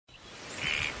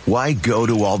Why go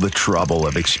to all the trouble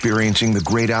of experiencing the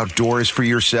great outdoors for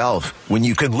yourself when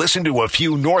you can listen to a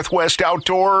few Northwest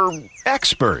outdoor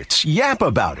experts yap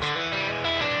about it?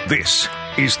 This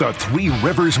is the Three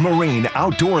Rivers Marine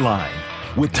Outdoor Line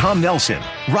with Tom Nelson,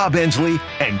 Rob Ensley,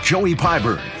 and Joey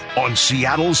Pyburn on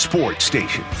Seattle Sports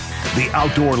Station. The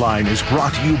Outdoor Line is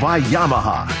brought to you by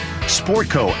Yamaha,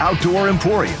 Sportco Outdoor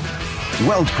Emporium,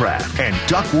 Weldcraft and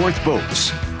Duckworth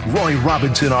Boats, Roy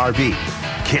Robinson RV,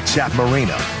 Kitsap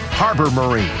Marina, Harbor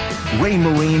Marine, Rain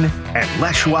Marine, and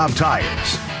Les Schwab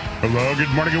Tires. Hello, good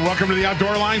morning, and welcome to the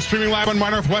Outdoor Line, streaming live on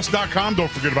mynorthwest.com.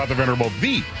 Don't forget about the venerable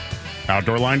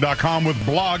theoutdoorline.com with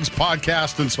blogs,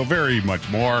 podcasts, and so very much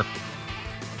more.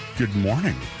 Good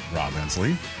morning, Rob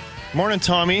Ensley. Morning,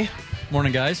 Tommy.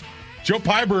 Morning, guys. Joe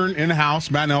Pyburn in the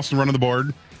house, Matt Nelson running the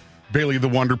board, Bailey the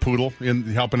Wonder Poodle in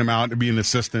helping him out and being an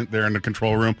assistant there in the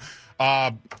control room.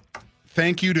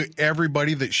 Thank you to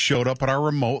everybody that showed up at our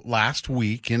remote last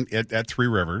week at Three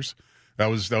Rivers. That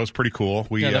was pretty cool.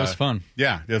 That was fun.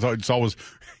 Yeah, it's always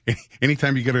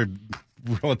anytime you get a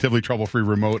relatively trouble-free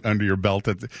remote under your belt,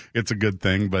 it's a good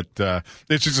thing. But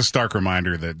it's just a stark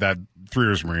reminder that Three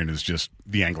Rivers Marine is just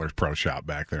the angler's pro shop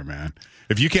back there, man.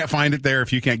 If you can't find it there,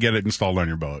 if you can't get it installed on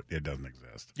your boat, it doesn't exist.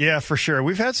 Yeah, for sure.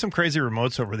 We've had some crazy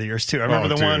remotes over the years, too. I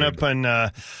remember the one up in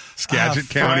Skagit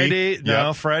County.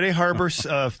 Friday Harbor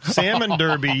Salmon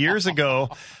Derby years ago.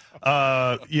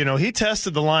 He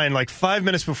tested the line like 5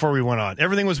 minutes before we went on.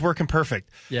 Everything was working perfect.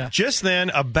 Yeah. Just then,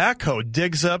 a backhoe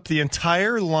digs up the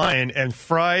entire line and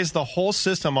fries the whole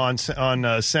system on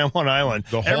San Juan Island.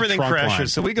 Everything crashes. Line.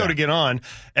 So we go to get on,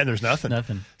 and there's nothing.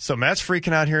 So Matt's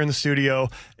freaking out here in the studio,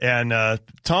 and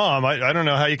Tom, I don't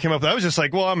know how you came up with that. I was just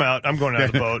like, well, I'm out. I'm going out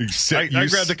of the boat. I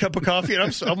grabbed a cup of coffee,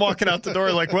 and I'm walking out the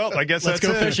door like, well, I guess Let's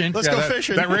go fishing. Let's go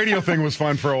fishing. That radio thing was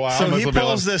fun for a while. So he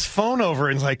pulls this phone over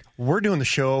and is like, we're doing the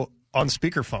show on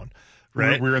speakerphone,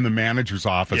 right? We were in the manager's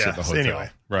office at the hotel. Anyway,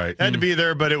 right. Had to be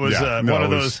there, but it was one of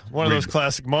those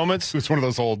classic moments. It's one of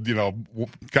those old,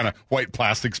 kind of white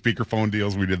plastic speakerphone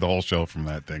deals. We did the whole show from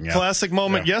that thing. Yeah. Classic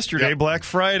moment yesterday, Black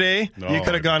Friday. You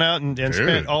could have gone out and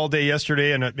spent all day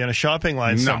yesterday in a shopping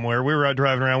line somewhere. We were out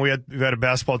driving around. We had a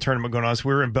basketball tournament going on, so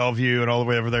we were in Bellevue and all the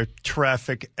way over there.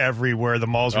 Traffic everywhere. The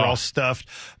malls were all stuffed.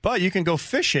 But you can go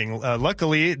fishing.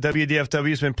 Luckily, WDFW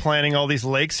has been planning all these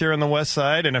lakes here on the west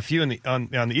side and a few on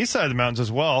the east side of the mountains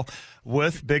as well,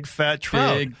 with big fat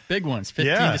trout. Big ones,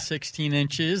 15 to 16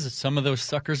 inches. Some of those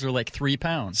suckers are like 3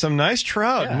 pounds. Some nice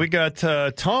trout. Yeah. And we got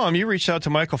Tom. You reached out to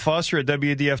Michael Foster at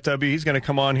WDFW. He's going to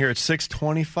come on here at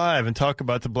 6:25 and talk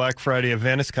about the Black Friday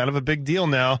event. It's kind of a big deal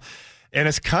now. And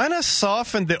it's kind of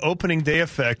softened the opening day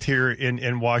effect here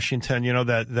in Washington.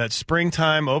 That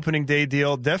springtime opening day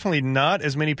deal. Definitely not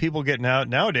as many people getting out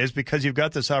nowadays because you've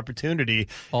got this opportunity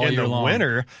in the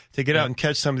winter to get out and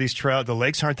catch some of these trout. The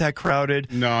lakes aren't that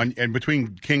crowded. No, and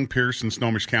between King, Pierce, and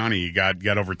Snohomish County, you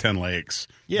got over 10 lakes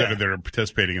that are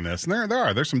participating in this. And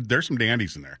there's some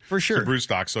dandies in there. For sure. Some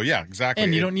broodstock. So, yeah, exactly.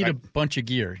 And you don't need a bunch of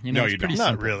gear. No, you don't.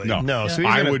 Not really. No. Yeah. So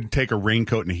I would take a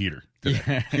raincoat and a heater.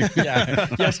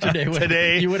 Yesterday.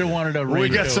 Today, you would have wanted a raincoat. We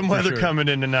got some weather coming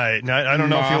in tonight. Now, I don't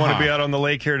know if you want to be out on the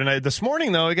lake here tonight. This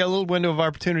morning, though, we got a little window of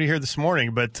opportunity here this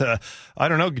morning. But I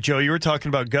don't know, Joe, you were talking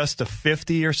about gusts to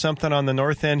 50 or something on the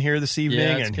north end here this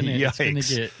evening. Yeah,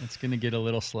 yikes. It's going to get a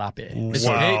little sloppy.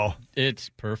 Wow. It's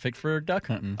perfect for duck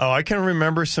hunting. Oh, I can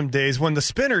remember some days when the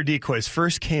spinner decoys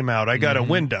first came out. I got a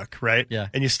wind duck, right? Yeah.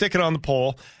 And you stick it on the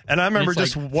pole. And I remember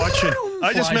just watching.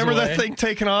 I just remember that thing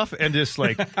taking off and just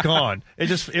like gone.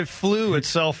 It flew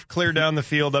itself clear down the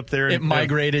field up there. It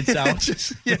migrated south.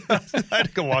 I had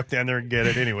to go walk down there and get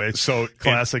it anyway. So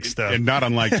classic stuff. And not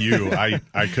unlike you,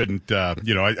 I couldn't.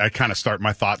 I kind of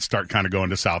my thoughts start kind of going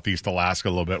to Southeast Alaska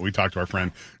a little bit. We talked to our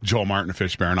friend Joel Martin of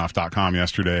FishBaronoff.com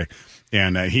yesterday.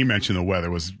 And he mentioned the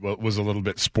weather was a little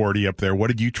bit sporty up there. What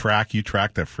did you track? You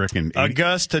tracked the frickin' a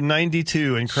gust to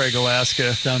 92 in Craig,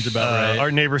 Alaska. Sounds about right. Our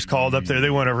neighbors called up there. They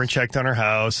went over and checked on our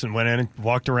house and went in and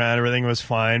walked around. Everything was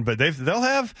fine. But they'll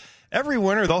have every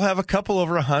winter they'll have a couple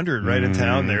over 100 right in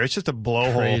town there. It's just a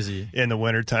blowhole in the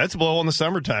wintertime. It's a blowhole in the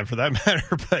summertime for that matter.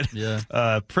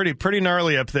 But pretty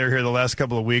gnarly up there here the last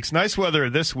couple of weeks. Nice weather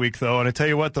this week though, and I tell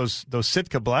you what, those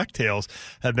Sitka blacktails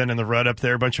have been in the rut up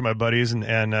there. A bunch of my buddies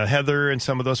and Heather and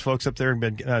some of those folks up there have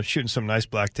been shooting some nice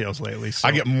blacktails lately. So.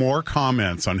 I get more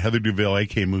comments on Heather Duville,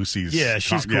 A.K. Moosey's. Yeah,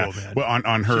 she's cool, man. Well,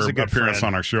 on her appearance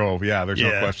on our show. Yeah, there's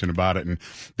no Yeah. question about it. And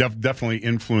definitely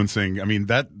influencing. I mean,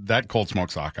 that cold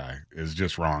smoked sockeye is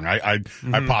just wrong. I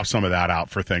popped some of that out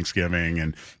for Thanksgiving,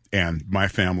 and and my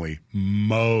family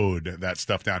mowed that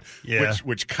stuff down. Yeah.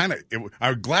 Which kind of,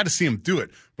 I'm glad to see him do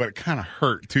it, but it kind of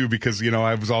hurt too because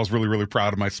I was always really, really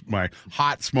proud of my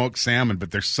hot smoked salmon.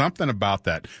 But there's something about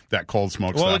that cold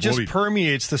smoked stuff. Well, it just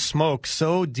permeates the smoke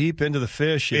so deep into the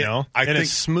fish, and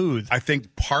it's smooth. I think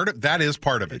that is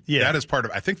part of it. Yeah. That is part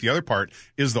of it. I think the other part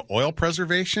is the oil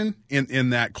preservation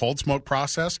in that cold smoke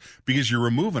process because you're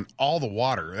removing all the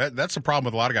water. That's the problem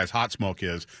with a lot of guys. Hot smoke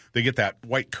is they get that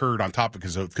white curd on top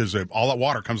because all that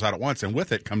water comes out at once, and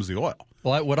with it comes the oil.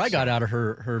 Well, what I got out of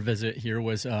her visit here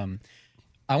was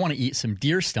I want to eat some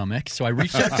deer stomach. So I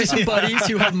reached out to some buddies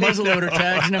who have muzzleloader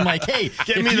tags, and I'm like, hey,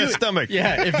 get me the stomach.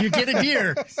 Yeah, if you get a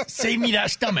deer, save me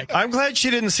that stomach. I'm glad she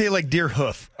didn't say like deer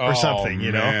hoof or something,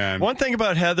 man. One thing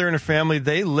about Heather and her family,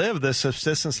 they live the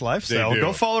subsistence lifestyle.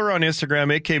 Go follow her on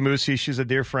Instagram, AK Moosey. She's a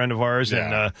dear friend of ours,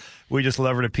 and we just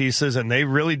love her to pieces, and they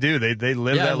really do. They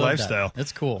live that lifestyle.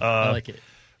 That's cool. I like it.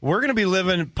 We're going to be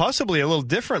living possibly a little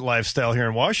different lifestyle here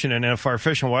in Washington, and if our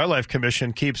Fish and Wildlife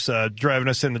Commission keeps driving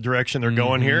us in the direction they're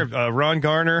going here. Ron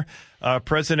Garner,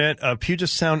 president of Puget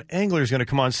Sound Anglers, is going to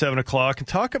come on 7 o'clock and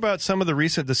talk about some of the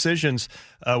recent decisions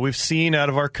we've seen out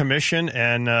of our commission,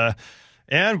 and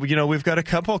we've got a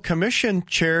couple commission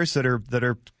chairs that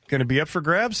are going to be up for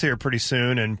grabs here pretty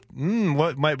soon, and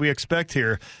what might we expect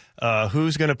here?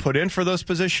 Who's going to put in for those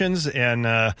positions, and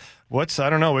I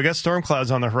don't know. We got storm clouds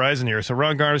on the horizon here. So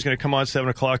Ron Garner is going to come on 7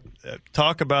 o'clock,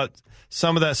 talk about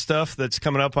some of that stuff that's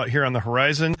coming up out here on the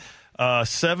horizon.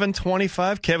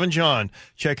 7:25, Kevin John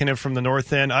checking in from the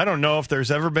north end. I don't know if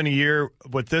there's ever been a year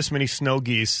with this many snow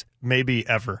geese, maybe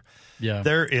ever. Yeah.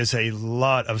 There is a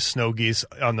lot of snow geese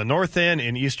on the north end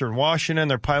in eastern Washington.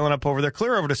 They're piling up over there,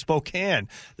 clear over to Spokane.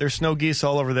 There's snow geese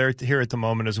all over there here at the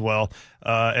moment as well.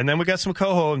 And then we got some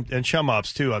coho and chum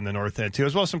ops, too, on the north end, too,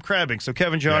 as well as some crabbing. So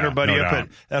Kevin John, our buddy up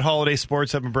at Holiday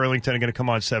Sports up in Burlington, are going to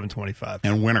come on 7:25.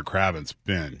 And winter crabbing's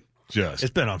been it's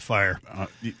been on fire.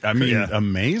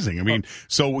 Amazing. I mean,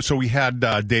 so we had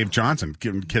Dave Johnson,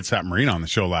 Kitsap Marine, on the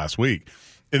show last week.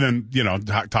 And then,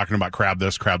 talking about crab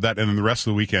this, crab that. And then the rest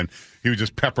of the weekend, he was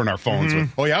just peppering our phones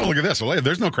with, oh, yeah, look at this. Oh,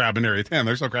 there's no crab in Area 10.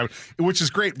 There's no crab. Which is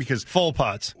great because. Full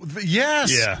pots.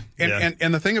 Yes. Yeah.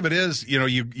 And the thing of it is, you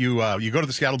go to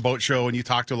the Seattle Boat Show and you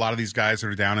talk to a lot of these guys that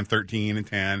are down in 13 and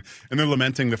 10, and they're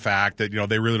lamenting the fact that,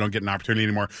 they really don't get an opportunity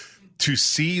anymore. To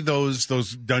see those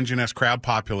Dungeness crab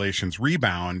populations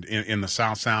rebound in the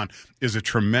South Sound is a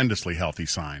tremendously healthy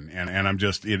sign, and I'm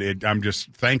just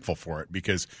thankful for it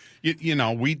because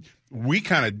we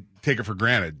kind of take it for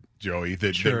granted, Joey,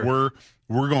 that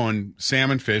we're going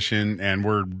salmon fishing and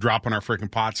we're dropping our freaking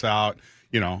pots out,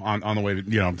 on the way to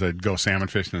to go salmon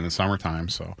fishing in the summertime.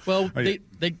 So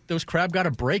those crab got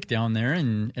a break down there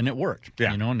and it worked.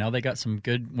 Yeah. Now they got some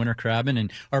good winter crabbing,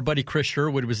 and our buddy Chris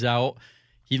Sherwood was out.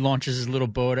 He launches his little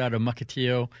boat out of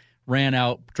Mukilteo, ran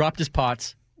out, dropped his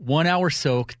pots, 1 hour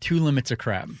soak, 2 limits of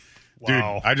crab.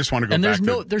 Wow. Dude, I just want to go and back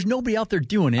there's nobody out there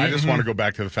doing it. I just want to go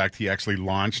back to the fact he actually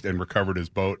launched and recovered his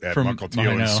boat at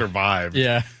Mukilteo and survived.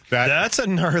 Yeah. That's a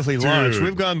gnarly launch.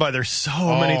 We've gone by there so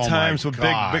many times with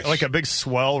big, like a big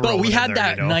swell. But we had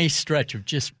that nice stretch of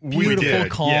just beautiful,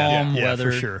 calm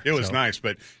weather. For sure. It was nice.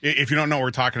 But if you don't know what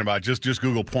we're talking about, just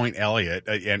Google Point Elliott,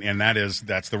 and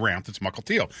that's the ramp that's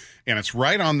Mukilteo. And it's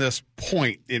right on this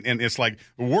point, and it's like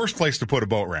the worst place to put a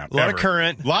boat ramp. A lot of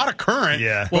current.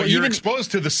 Yeah. But you're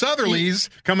exposed to the southerlies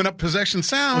coming up Possession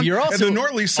Sound, and the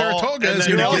northerlies, Saratoga.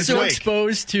 You're also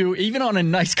exposed to, even on a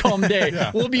nice calm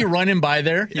day, we'll be running by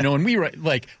there, and we're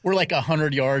like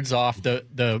 100 yards off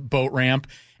the boat ramp,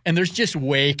 and there's just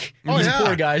wake. And these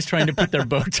poor guys trying to put their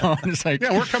boats on. It's like,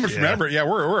 we're coming from Everett. Yeah,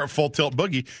 we're at full tilt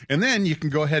boogie, and then you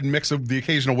can go ahead and mix the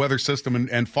occasional weather system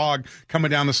and fog coming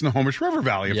down the Snohomish River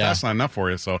Valley. If that's not enough for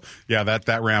you, so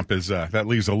that ramp is that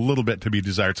leaves a little bit to be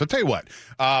desired. So I'll tell you what,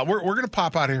 we're going to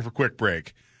pop out here for a quick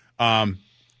break.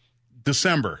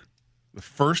 December. The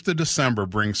 1st of December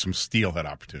brings some steelhead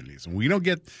opportunities, and we don't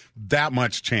get that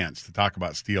much chance to talk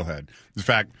about steelhead. In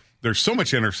fact, there's so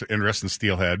much interest in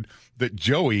steelhead that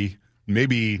Joey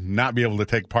maybe not be able to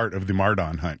take part of the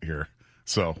Mardon hunt here.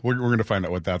 So we're going to find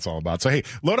out what that's all about. So, hey,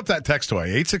 load up that text toy,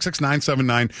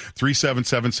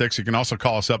 866-979-3776. You can also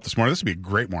call us up this morning. This would be a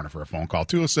great morning for a phone call.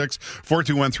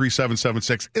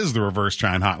 206-421-3776 is the Reverse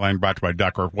Chine Hotline, brought to you by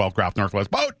Ducker, Wellcraft,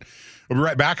 Northwest Boat. We'll be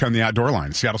right back on the Outdoor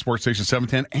Line, Seattle Sports Station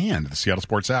 710 and the Seattle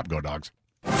Sports app. Go Dogs.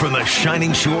 From the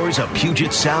shining shores of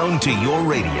Puget Sound to your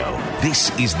radio,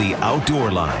 this is the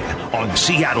Outdoor Line on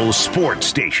Seattle Sports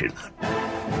Station.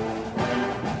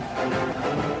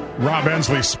 Rob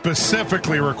Ensley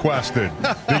specifically requested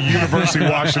the University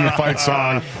of Washington fight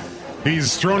song.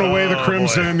 He's thrown away the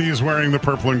crimson. Boy. He's wearing the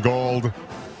purple and gold.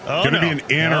 Going to be an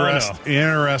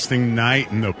interesting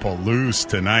night in the Palouse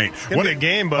tonight. What a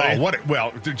game, buddy.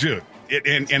 Well, dude,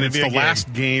 and it's the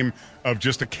last game of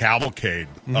just a cavalcade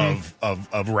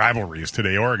of rivalries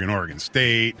today. Oregon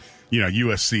State,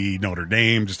 USC, Notre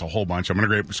Dame, just a whole bunch. I'm going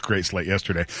to great slate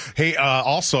yesterday. Hey,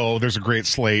 also, there's a great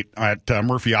slate at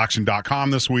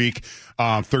murphyauction.com this week.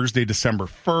 Thursday, December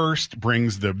 1st,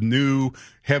 brings the new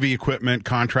heavy equipment,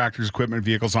 contractors equipment,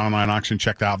 vehicles online auction.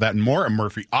 Check out that and more at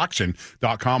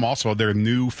murphyauction.com. Also, their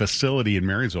new facility in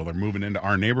Marysville. They're moving into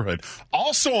our neighborhood.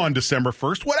 Also on December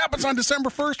 1st. What happens on December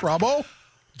 1st, Robbo?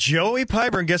 Joey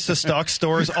Pyburn gets to stock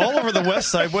stores all over the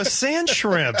west side with sand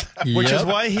shrimp, which is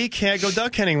why he can't go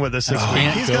duck hunting with us this week.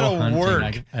 He's got to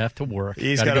work. I have to work.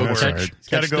 He's got to work. He's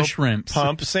got to go shrimps.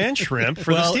 Pump sand shrimp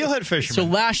for the steelhead fishermen. So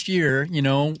last year,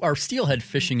 our steelhead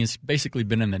fishing has basically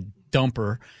been in the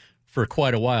dumper for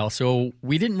quite a while. So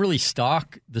we didn't really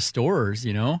stock the stores,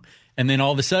 and then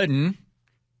all of a sudden,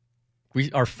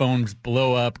 our phones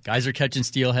blow up. Guys are catching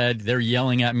steelhead. They're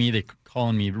yelling at me. They're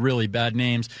calling me really bad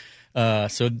names.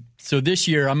 So this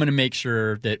year I'm going to make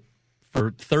sure that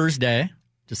for Thursday,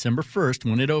 December 1st,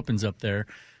 when it opens up there,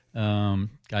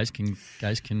 guys can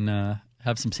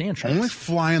have some sand shrimps. Only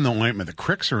fly in the ointment. The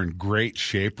creeks are in great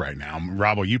shape right now.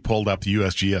 Robbo, you pulled up the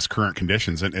USGS current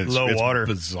conditions, and it's water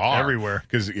bizarre everywhere.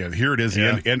 Because here it is,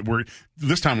 the end. We're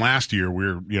this time last year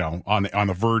we're on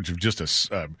the verge of just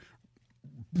a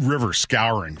river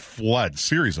scouring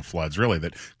series of floods, really,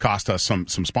 that cost us some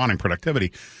spawning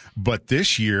productivity. But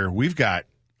this year, we've got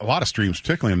a lot of streams,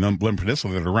 particularly in the Blinn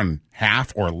Peninsula, that are running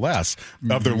half or less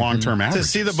of their long-term averages.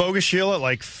 To see the Bogus Shield at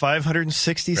like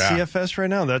 560 CFS right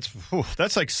now,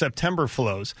 that's like September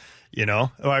flows.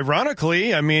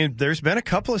 Ironically, there's been a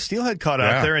couple of steelhead caught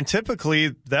out there, and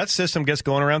typically that system gets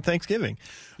going around Thanksgiving.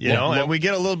 And we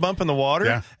get a little bump in the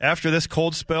water after this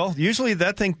cold spell. Usually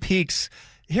that thing peaks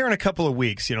here in a couple of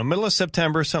weeks, middle of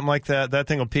September, something like that. That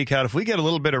thing will peak out. If we get a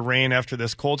little bit of rain after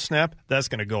this cold snap, that's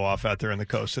going to go off out there in the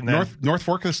coast. And then North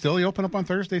Fork of the Still, you open up on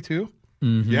Thursday too?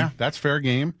 Mm-hmm. Yeah, that's fair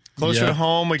game. Closer to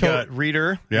home, we got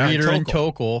Reeder. Yeah. Reeder and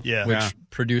Tokel, which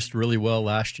produced really well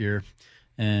last year.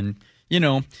 And,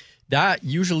 that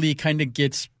usually kind of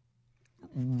gets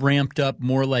ramped up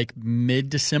more like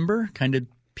mid-December, kind of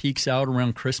peaks out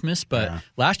around Christmas, but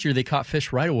last year they caught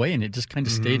fish right away, and it just kind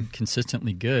of stayed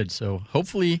consistently good. So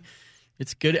hopefully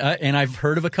it's good. And I've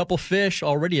heard of a couple fish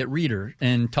already at Reeder,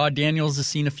 and Todd Daniels has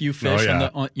seen a few fish on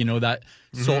that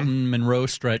Sultan Monroe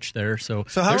stretch there. So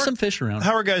there's some fish around.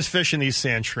 How are guys fishing these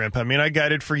sand shrimp? I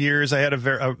guided for years. I had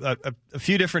a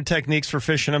few different techniques for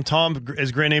fishing them. Tom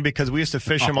is grinning because we used to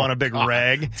fish them on a big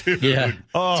rag. Dude. Yeah.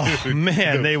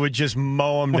 Man, they would just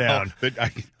mow them down.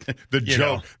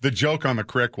 The joke on the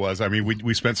crick was,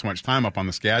 we spent so much time up on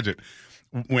the Skagit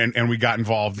and we got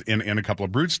involved in a couple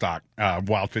of broodstock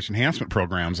wild fish enhancement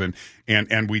programs,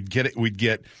 and we'd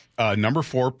get number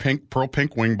 4 pearl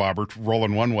pink wing bobber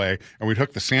rolling one way, and we'd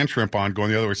hook the sand shrimp on going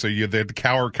the other way. So you had the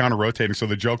counter rotating. So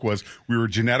the joke was we were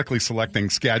genetically selecting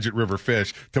Skagit River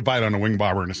fish to bite on a wing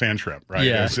bobber and a sand shrimp, right?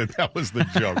 Yeah. That was the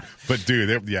joke. But dude,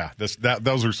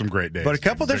 those are some great days. But a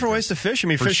couple different ways to fish.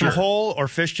 Fish them whole, or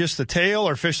fish just the tail,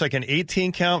 or fish like an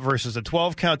 18 count versus a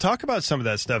 12 count. Talk about some of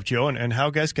that stuff, Joe, and how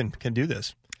guys can do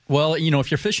this. Well,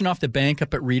 if you're fishing off the bank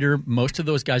up at Reeder, most of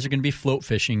those guys are going to be float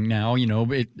fishing now.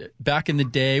 Back in the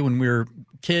day when we were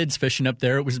kids fishing up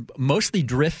there, it was mostly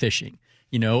drift fishing.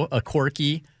 A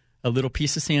corky, a little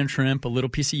piece of sand shrimp, a little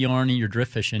piece of yarn, and you're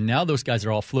drift fishing. Now those guys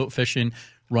are all float fishing,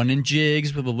 running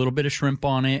jigs with a little bit of shrimp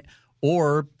on it,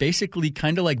 or basically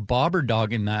kind of like bobber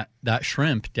dogging that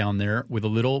shrimp down there with a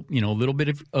little bit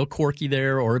of a corky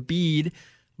there or a bead,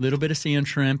 little bit of sand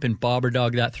shrimp, and bobber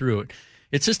dog that through it.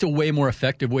 It's just a way more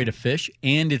effective way to fish,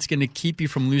 and it's going to keep you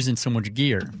from losing so much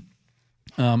gear.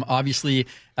 Obviously,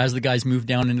 as the guys move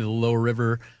down into the lower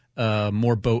river,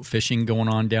 more boat fishing going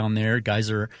on down there. Guys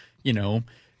are, you're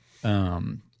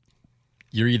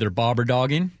either bobber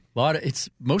dogging. It's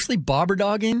mostly bobber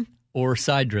dogging or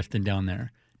side drifting down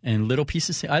there. And little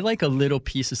pieces. I like a little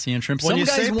piece of sand shrimp. When you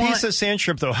say piece of sand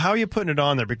shrimp, though, how are you putting it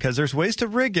on there? Because there's ways to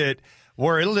rig it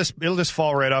where it'll just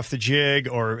fall right off the jig,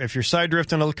 or if you're side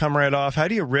drifting, it'll come right off. How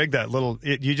do you rig that little?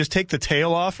 You just take the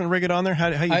tail off and rig it on there. How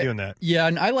you doing that? Yeah,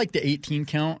 and I like the 18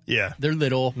 count. Yeah, they're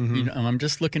little. I'm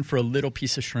just looking for a little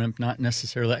piece of shrimp, not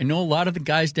necessarily. I know a lot of the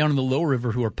guys down in the low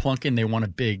river who are plunking, they want a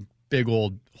big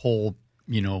old whole,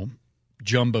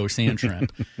 jumbo sand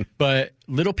shrimp. But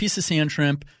little piece of sand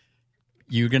shrimp.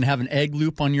 You're going to have an egg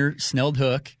loop on your snelled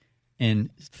hook and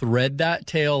thread that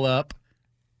tail up,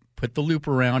 put the loop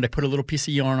around. I put a little piece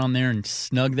of yarn on there and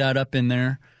snug that up in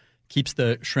there. keeps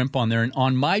the shrimp on there. And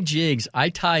on my jigs, I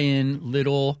tie in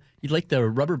little, like the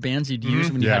rubber bands you'd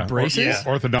use when you had braces.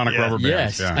 Orthodontic rubber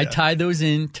bands. Yes, I tie those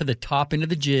in to the top end of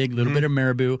the jig, a little bit of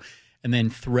marabou, and then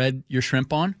thread your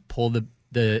shrimp on, pull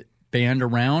the band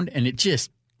around, and it just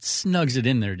snugs it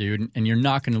in there, dude, and you're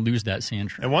not going to lose that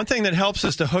sand shrimp. And one thing that helps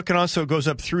is to hook it on so it goes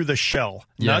up through the shell,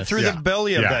 not through the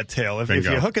belly of that tail. If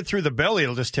you hook it through the belly,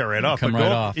 it'll just tear right off. Come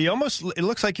right off. It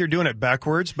looks like you're doing it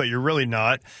backwards, but you're really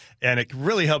not. And it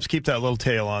really helps keep that little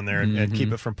tail on there and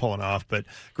keep it from pulling off. But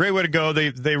great way to go.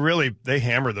 They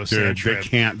hammer those sand shrimp.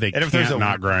 They can't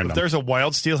not grind them. If there's a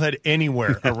wild steelhead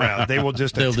anywhere around, they will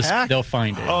just attack. They'll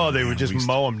find it. Oh, they would just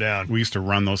mow them down. We used to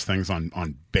run those things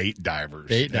on bait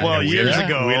divers. Well, years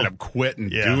ago. We ended up quitting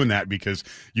doing that because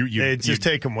you just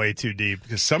take them way too deep.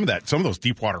 Because some of those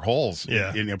deep water holes,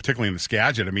 particularly in the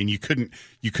Skagit, I mean, you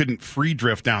couldn't free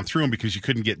drift down through them because you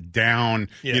couldn't get down,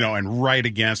 and right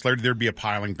against. There'd be a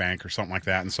piling bank or something like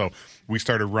that, and so we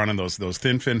started running those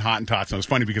thin fin Hottentots. And it was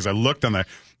funny because I looked on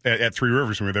at Three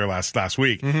Rivers when we were there last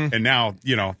week, and now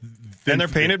and they're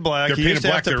painted black. You used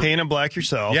to have to paint them black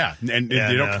yourself. Yeah, and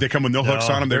they come with no hooks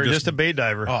on them. They're just a bait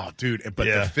diver. Oh, dude! But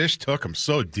the fish took them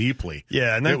so deeply.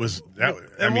 Yeah, and it was.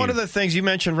 One of the things you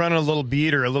mentioned, running a little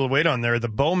bead or a little weight on there, the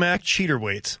Bomac cheater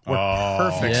weights were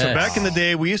perfect. Yes. So back in the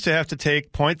day, we used to have to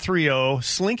take .30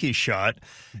 slinky shot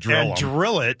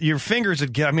drill it. Your fingers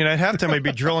would get. I mean, I'd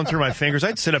be drilling through my fingers.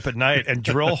 I'd sit up at night and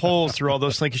drill holes through all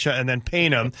those slinky shots and then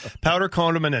paint them, powder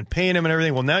coat them, and then paint them and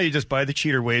everything. Well, now you just buy the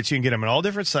cheater weights. You can get them in all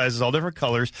different sizes, all different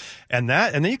colors, and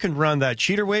then you can run that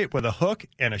cheater weight with a hook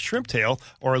and a shrimp tail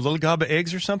or a little gob of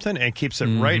eggs or something, and keeps it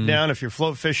right down. If you're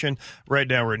float fishing, right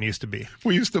down where it needs to be.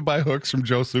 We used to buy hooks from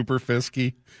Joe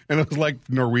Superfisky, and it was like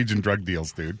Norwegian drug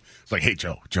deals, dude. It's like, hey,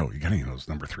 Joe, you got any of those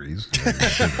number 3s?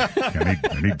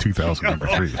 I need 2,000 number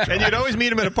 3s. Joe. And you'd always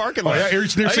meet him in a parking lot. Oh, yeah, I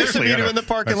used to meet him in the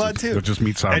parking lot, too. You'll just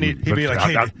meet some. And he'd be like,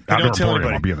 hey, don't tell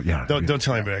anybody. Don't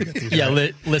tell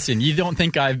anybody. Listen, you don't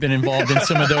think I've been involved in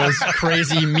some of those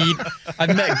crazy meat.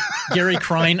 I've met Gary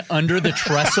Crine under the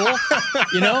trestle,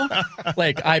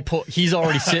 Like, he's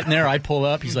already sitting there. I pull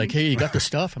up. He's like, hey, you got the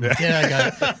stuff? I'm like, yeah, I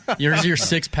got it. Here's your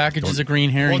 6 packages of green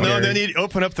herring. Well, no, Gary. then he'd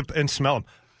open up and smell them.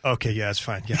 Okay, yeah, it's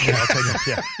fine. Yeah, I'll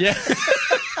take it. Yeah.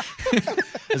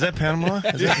 Is that Panama?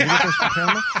 You get those from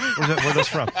Panama? Where are those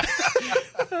from?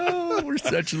 Oh, we're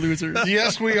such losers.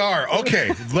 Yes, we are.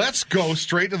 Okay, let's go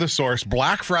straight to the source.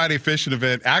 Black Friday fishing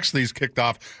event actually is kicked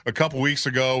off a couple weeks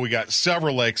ago. We got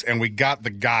several lakes, and we got the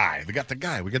guy. We got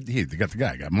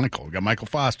Michael. We got Michael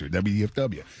Foster,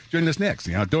 WDFW. Join us next,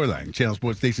 the Outdoor Line, Channel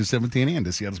Sports Station 17 and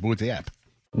the Seattle Sports app.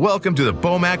 Welcome to the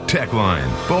Bomac Tech Line.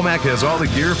 Bomac has all the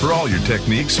gear for all your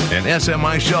techniques, and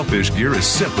SMI shellfish gear is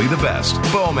simply the best.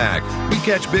 Bomac, we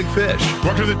catch big fish.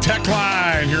 Welcome to the Tech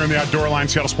Line here on the Outdoor Line,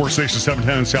 Seattle Sports Station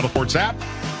 710 and Seattle Sports app.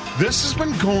 This has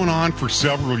been going on for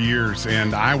several years,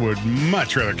 and I would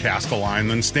much rather cast a line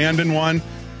than stand in one.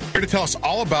 Here to tell us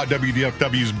all about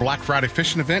WDFW's Black Friday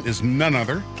fishing event is none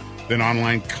other than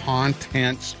online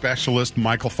content specialist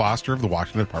Michael Foster of the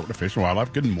Washington Department of Fish and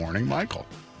Wildlife. Good morning, Michael.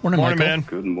 Morning, man.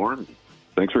 Good morning.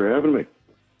 Thanks for having me.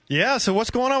 Yeah, so what's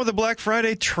going on with the Black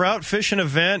Friday trout fishing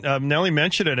event? Nellie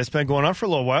mentioned it. It's been going on for a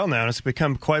little while now, and it's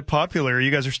become quite popular. You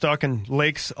guys are stocking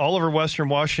lakes all over western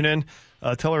Washington.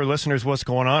 Tell our listeners what's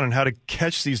going on and how to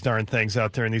catch these darn things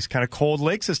out there in these kind of cold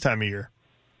lakes this time of year.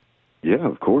 Yeah,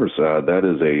 of course. That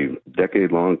is a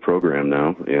decade-long program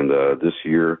now, and this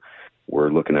year we're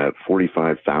looking at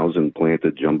 45,000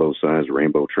 planted jumbo-sized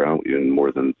rainbow trout in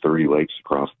more than 30 lakes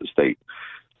across the state.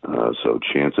 So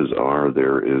chances are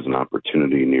there is an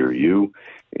opportunity near you.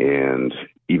 And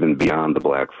even beyond the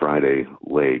Black Friday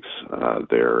lakes,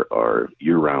 there are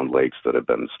year-round lakes that have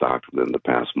been stocked within the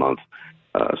past month,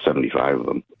 75 of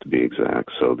them to be exact.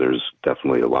 So there's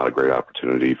definitely a lot of great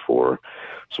opportunity for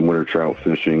some winter trout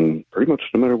fishing pretty much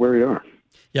no matter where you are.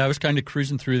 Yeah, I was kind of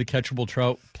cruising through the catchable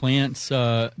trout plants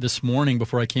this morning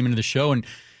before I came into the show. And,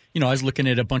 I was looking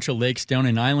at a bunch of lakes down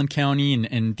in Island County,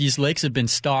 and these lakes have been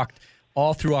stocked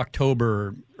all through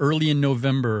October, early in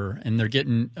November, and they're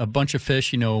getting a bunch of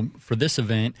fish, for this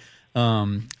event.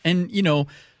 And,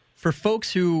 for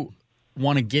folks who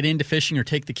want to get into fishing or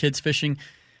take the kids fishing,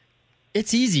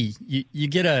 it's easy. You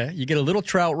get a little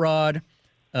trout rod.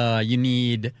 You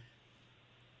need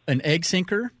an egg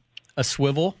sinker, a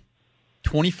swivel,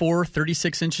 24,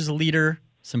 36 inches a leader,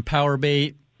 some power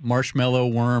bait, marshmallow,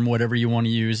 worm, whatever you want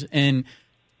to use, and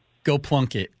go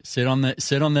plunk it. Sit on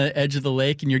the edge of the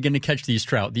lake, and you're going to catch these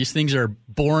trout. These things are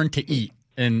born to eat,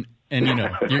 and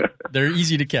they're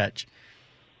easy to catch.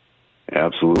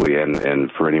 Absolutely,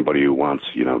 and for anybody who wants,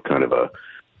 kind of a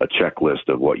checklist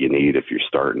of what you need if you're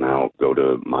starting out, go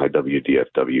to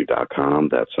mywdfw.com.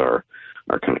 That's our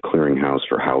kind of clearinghouse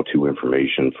for how-to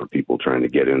information for people trying to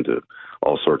get into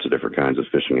all sorts of different kinds of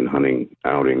fishing and hunting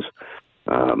outings.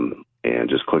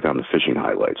 And just click on the fishing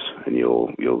highlights, and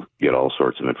you'll get all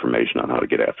sorts of information on how to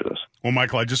get after this. Well,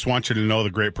 Michael, I just want you to know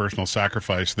the great personal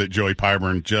sacrifice that Joey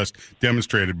Pyburn just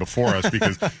demonstrated before us,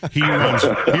 because he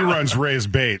runs Ray's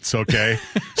Baits. Okay,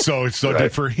 so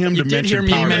right. For him you to did mention hear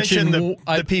me powder, mention the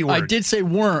P word. I did say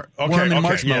worm and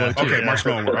marshmallow. Yeah. Okay,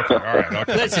 marshmallow and worm. Okay, all right.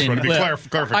 Okay. Listen,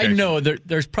 clarification. I know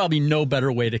there's probably no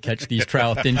better way to catch these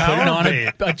trout than putting on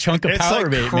a chunk of power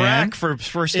bait, man. It's like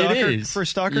crack for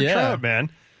stalker trout, man.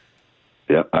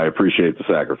 Yeah, I appreciate the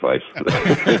sacrifice.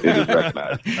 It is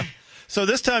recognized. So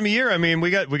this time of year, I mean, we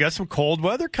got some cold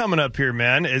weather coming up here,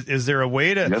 man. Is there a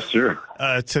way to yes, sir.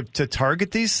 To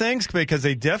target these things, because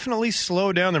they definitely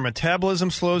slow down? Their metabolism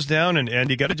slows down, and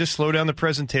you got to just slow down the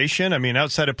presentation. I mean,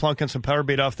 outside of plunking some power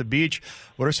bait off the beach,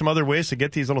 what are some other ways to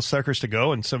get these little suckers to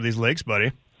go in some of these lakes,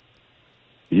 buddy?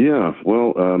 Yeah,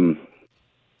 well,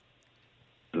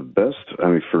 the best, I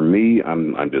mean, for me,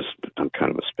 I'm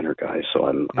kind of a spinner guy,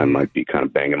 so I might be kind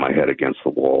of banging my head against the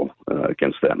wall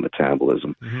against that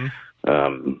metabolism.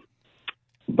 Mm-hmm.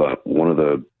 But one of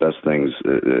the best things,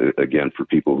 again, for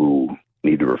people who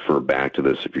need to refer back to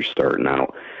this if you're starting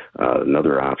out,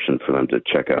 another option for them to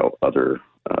check out other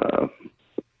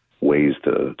ways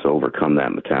to overcome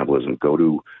that metabolism, go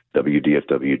to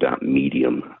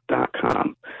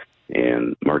wdfw.medium.com.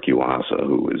 And Mark Iwasa,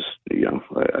 who is,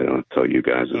 I don't tell you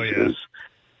guys, is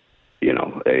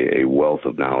a wealth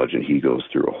of knowledge, and he goes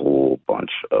through a whole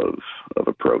bunch of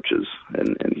approaches,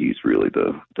 and he's really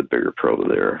the bigger pro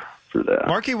there for that.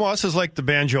 Mark Iwasa is like the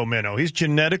banjo minnow. He's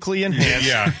genetically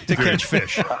enhanced to catch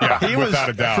fish. Yeah, he was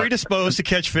predisposed to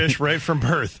catch fish right from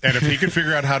birth. And if he could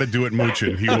figure out how to do it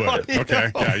mooching, he would. Okay,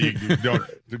 yeah, you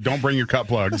don't bring your cut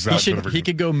plugs. He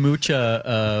could go mooch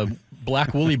a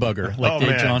black woolly bugger like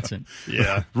Dave Johnson.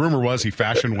 Yeah. Rumor was he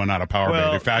fashioned one out of power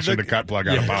bait. He fashioned a cut plug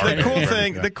out of power bait.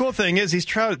 The cool thing is these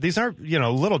trout, these aren't,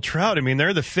 little trout. I mean,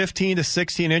 they're the 15 to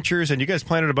 16 inchers, and you guys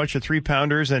planted a bunch of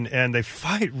 3-pounders, and they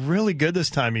fight really good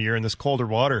this time of year in this colder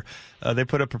water. They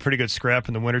put up a pretty good scrap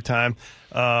in the wintertime.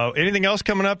 Anything else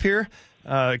coming up here?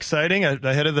 Exciting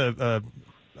ahead of the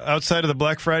outside of the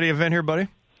Black Friday event here, buddy?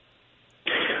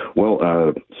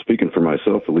 Well, speaking for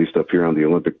myself, at least up here on the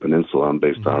Olympic Peninsula, I'm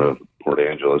based out of Port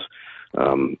Angeles.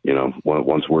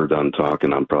 Once we're done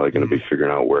talking, I'm probably going to be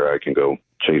figuring out where I can go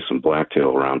chase some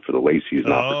blacktail around for the late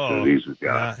season opportunities. We've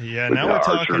got now we're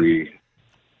archery. Talking.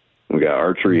 We got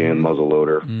archery and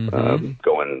muzzleloader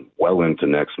going well into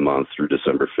next month through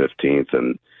December 15th,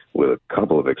 and with a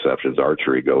couple of exceptions,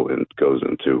 archery goes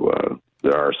into.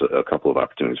 There are a couple of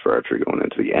opportunities for archery going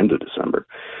into the end of December.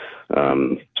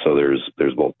 So there's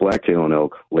both blacktail and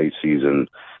elk late season,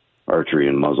 archery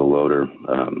and muzzleloader.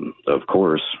 Of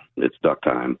course, it's duck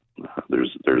time.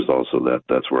 There's also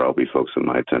that's where I'll be focusing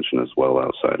my attention as well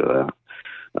outside of that.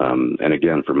 And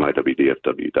again, from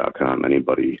mywdfw.com,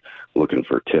 anybody looking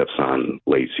for tips on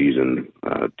late season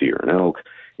deer and elk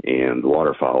and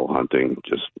waterfowl hunting,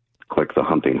 just click the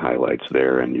hunting highlights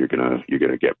there, and you're gonna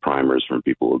get primers from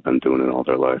people who've been doing it all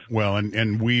their life. Well,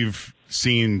 and we've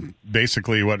seen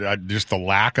basically just the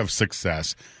lack of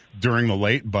success during the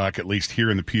late buck, at least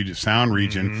here in the Puget Sound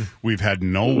region. We've had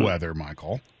no weather,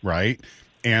 Michael, right?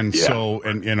 And so,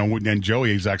 and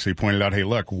Joey's actually pointed out, hey,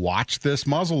 look, watch this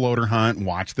muzzleloader hunt,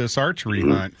 watch this archery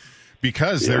hunt,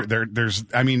 because there's,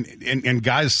 I mean, and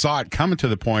guys saw it coming to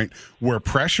the point where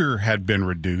pressure had been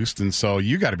reduced, and so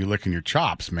you got to be licking your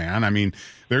chops, man. I mean,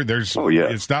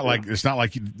 it's not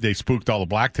like they spooked all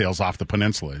the blacktails off the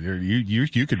peninsula.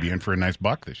 You could be in for a nice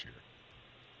buck this year.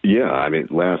 Yeah, I mean,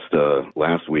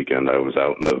 last weekend I was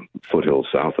out in the foothills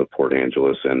south of Port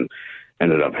Angeles and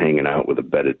ended up hanging out with a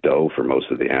bedded doe for most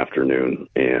of the afternoon,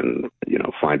 and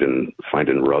finding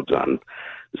rubs on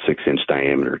 6-inch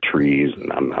diameter trees,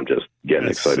 and I'm just getting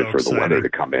excited for the weather to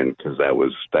come in, because that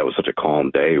was such a calm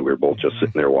day. We were both just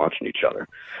sitting there watching each other.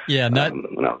 Yeah, and I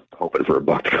was hoping for a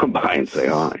buck to come by and say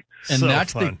hi. And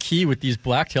that's the key with these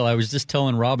blacktail. I was just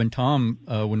telling Rob and Tom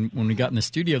when we got in the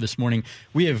studio this morning,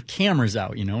 we have cameras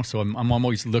out, so I'm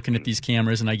always looking at these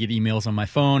cameras, and I get emails on my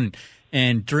phone.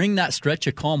 And during that stretch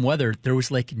of calm weather, there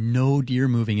was like no deer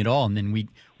moving at all. And then we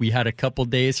had a couple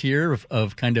days here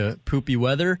of kind of poopy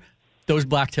weather. Those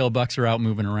blacktail bucks are out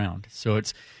moving around. So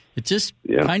It's just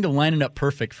kind of lining up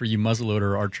perfect for you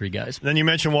muzzleloader archery guys. Then you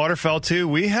mentioned waterfowl, too.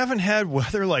 We haven't had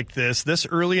weather like this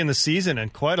early in the season in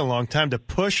quite a long time to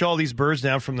push all these birds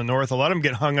down from the north. A lot of them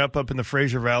get hung up in the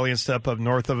Fraser Valley and stuff up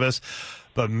north of us.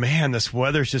 But, man, this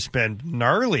weather's just been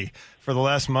gnarly for the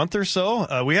last month or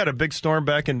so. We had a big storm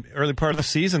back in early part of the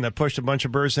season that pushed a bunch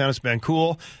of birds down. It's been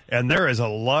cool. And there is a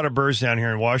lot of birds down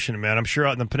here in Washington, man. I'm sure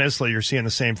out in the peninsula you're seeing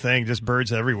the same thing, just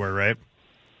birds everywhere, right?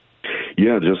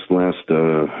 Yeah, just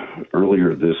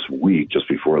earlier this week, just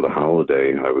before the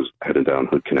holiday, I was heading down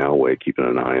Hood Canal Way, keeping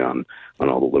an eye on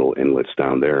all the little inlets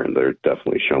down there, and they're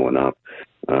definitely showing up.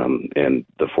 And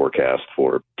the forecast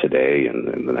for today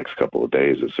and the next couple of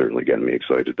days is certainly getting me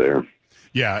excited there.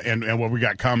 Yeah, and what we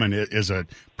got coming is a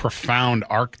profound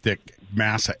Arctic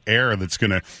mass of air that's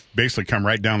going to basically come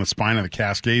right down the spine of the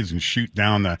Cascades and shoot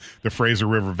down the Fraser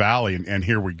River Valley, and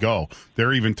here we go.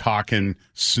 They're even talking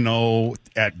snow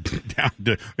down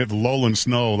to lowland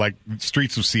snow, like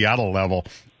streets of Seattle level,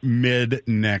 mid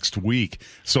next week.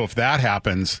 So if that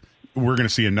happens, we're going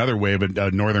to see another wave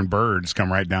of northern birds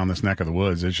come right down this neck of the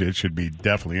woods. It should be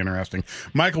definitely interesting.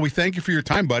 Michael, we thank you for your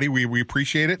time, buddy. We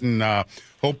appreciate it, and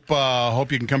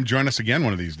hope you can come join us again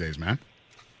one of these days, man.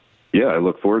 Yeah, I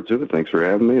look forward to it. Thanks for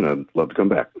having me, and I'd love to come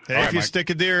back. Hey, if you stick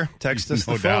a deer, text us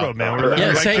the doubt. photo, man. We're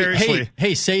Yeah, vicariously.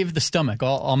 hey, save the stomach.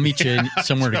 I'll meet you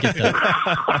somewhere to get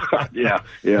that.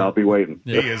 Yeah, I'll be waiting.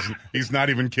 Yeah. He's not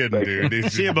even kidding,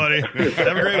 dude. See you, buddy.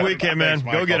 Have a great weekend, man.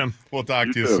 Thanks, Go get him. We'll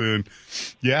talk to you soon.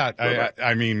 Yeah,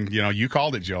 I mean, you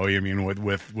called it, Joey. I mean,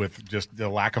 with just the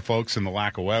lack of folks and the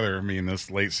lack of weather, I mean, this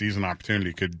late season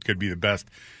opportunity could be the best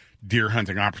deer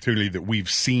hunting opportunity that we've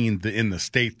seen in the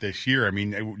state this year. I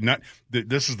mean,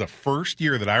 this is the first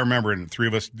year that I remember, and the three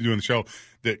of us doing the show,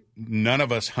 that none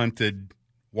of us hunted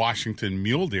Washington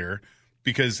mule deer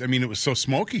because, I mean, it was so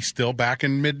smoky still back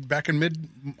in mid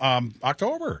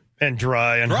October. And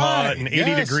dry and hot and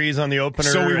 80 degrees on the opener.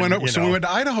 So we went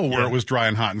to Idaho where it was dry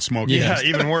and hot and smoky. Yeah,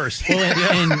 even worse. Well,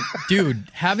 and dude,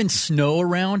 having snow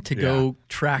around to go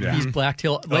track these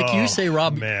blacktail, like you say,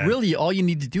 Rob, really all you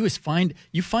need to do is find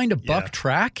a buck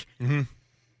track,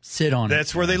 sit on it.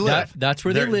 That's where they live. That's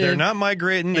where they live. They're not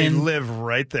migrating. They live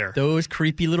right there. Those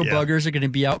creepy little buggers are going to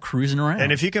be out cruising around.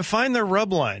 And if you can find their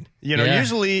rub line,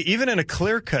 usually even in a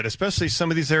clear cut, especially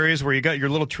some of these areas where you got your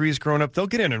little trees growing up, they'll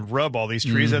get in and rub all these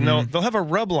trees, and they'll have a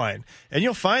rub line, and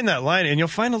you'll find that line, and you'll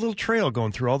find a little trail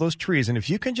going through all those trees. And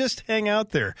if you can just hang out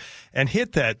there and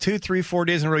hit that 2, 3, 4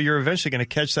 days in a row, you're eventually going to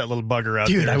catch that little bugger out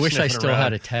there. Dude, I wish I still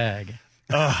had a tag.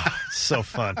 Oh, it's so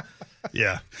fun.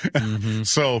 Yeah.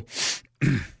 So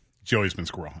Joey's been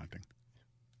squirrel hunting.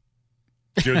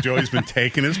 Joey's been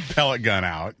taking his pellet gun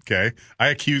out. Okay, I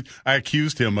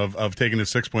accused him of taking his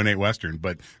 6.8 Western,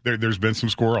 but there's been some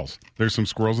squirrels. There's some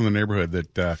squirrels in the neighborhood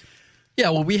that. Yeah,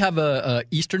 well, we have a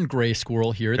eastern gray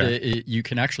squirrel here that you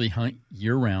can actually hunt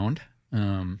year round.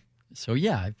 So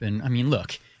yeah,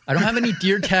 look. I don't have any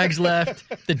deer tags left.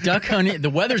 The duck hunting,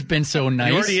 the weather's been so nice.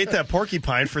 You already ate that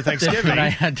porcupine for Thanksgiving. I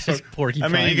had this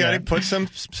porcupine. I mean, you got to put some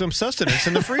sustenance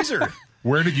in the freezer.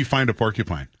 Where did you find a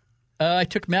porcupine? I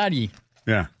took Maddie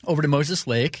over to Moses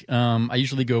Lake. I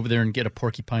usually go over there and get a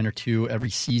porcupine or two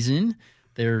every season.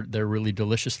 They're really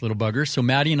delicious little buggers. So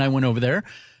Maddie and I went over there.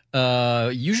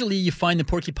 Usually you find the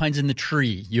porcupines in the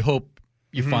tree. You hope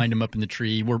you find them up in the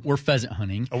tree. We're pheasant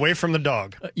hunting. Away from the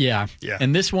dog. Yeah.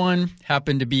 And this one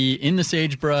happened to be in the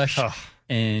sagebrush,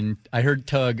 and I heard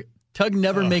Tug. Tug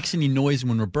never makes any noise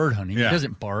when we're bird hunting. He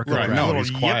doesn't bark. Right, no,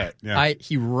 he's quiet. Yeah.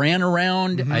 He ran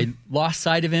around. I lost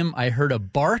sight of him. I heard a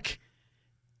bark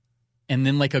and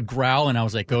then like a growl, and I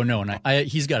was like, oh, no. And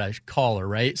he's got a collar,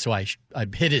 right? So I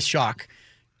hit his shock,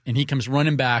 and he comes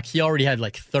running back. He already had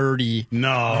like 30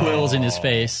 quills in his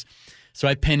face. So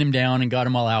I pinned him down and got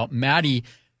him all out. Maddie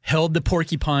held the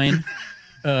porcupine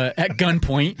at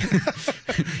gunpoint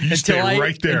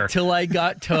until I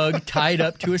got Tug tied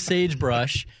up to a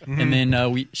sagebrush, and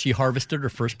then she harvested her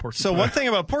first porcupine. So one thing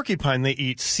about porcupine, they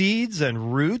eat seeds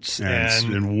and roots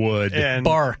and wood and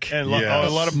bark, and a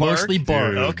lot of bark. Mostly bark.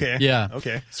 Dude. Okay, yeah,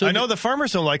 okay. So I know the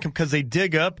farmers don't like them because they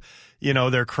dig up,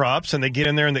 their crops, and they get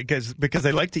in there and because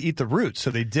they like to eat the roots, so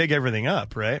they dig everything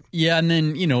up, right? Yeah, and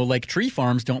then like tree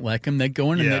farms don't like them. They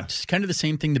go in and it's kind of the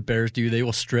same thing the bears do. They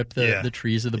will strip the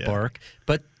trees of the bark,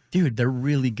 but. Dude, they're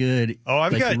really good. Oh,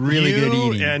 I've got really good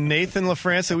eating. And Nathan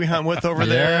LaFrance that we hunt with over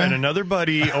there, and another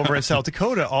buddy over in South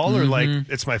Dakota. All are like,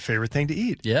 it's my favorite thing to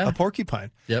eat. Yeah, a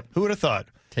porcupine. Yep. Who would have thought?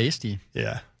 Tasty.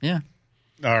 Yeah. Yeah.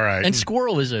 All right. And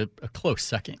squirrel is a close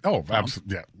second. Oh,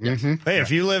 absolutely. Yeah. Mm-hmm. Hey,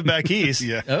 if you live back east,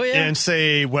 and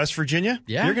say West Virginia,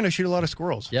 you're going to shoot a lot of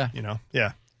squirrels. Yeah.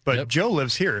 Yeah. But Joe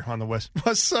lives here on the west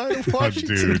side of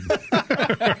Washington. Dude.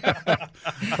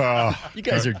 You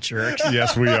guys are jerks.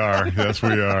 Yes, we are. Yes,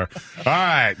 we are. All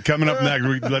right, coming up next,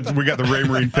 we got the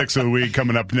Raymarine Picks of the Week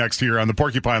coming up next here on the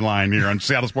Porcupine Line here on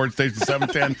Seattle Sports Station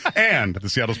 710 and the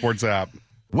Seattle Sports app.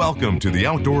 Welcome to the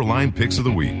Outdoor Line Picks of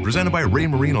the Week, presented by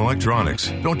Raymarine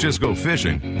Electronics. Don't just go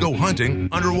fishing, go hunting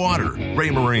underwater.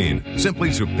 Raymarine,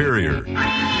 simply superior.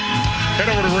 Head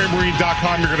over to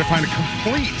raymarine.com. You're going to find a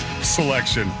complete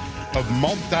selection of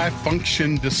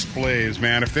multi-function displays.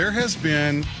 Man, if there has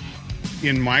been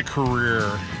in my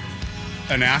career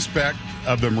an aspect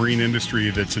of the marine industry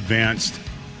that's advanced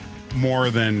more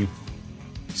than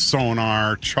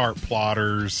sonar, chart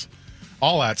plotters,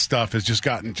 all that stuff has just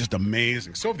gotten just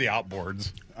amazing. So have the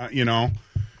outboards,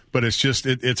 but it's just,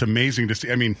 it's amazing to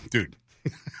see. I mean, dude,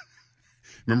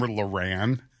 remember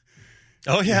Loran?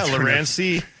 Oh, yeah, Loran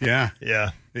C. Yeah. Yeah.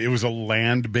 It was a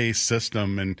land-based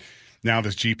system, and now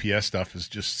this GPS stuff is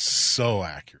just so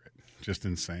accurate. Just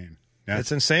insane. Yeah.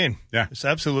 It's insane. Yeah. It's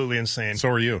absolutely insane. So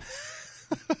are you.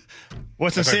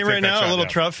 What's insane right now? A little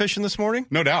trout fishing this morning?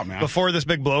 No doubt, man. Before this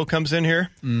big blow comes in here.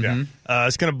 Yeah.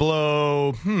 It's going to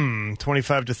blow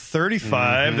 25 to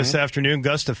 35 this afternoon,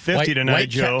 gust to 50 tonight,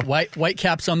 Joe. White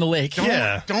caps on the lake.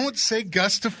 Don't say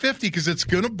gust to 50 because it's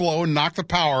going to blow and knock the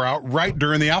power out right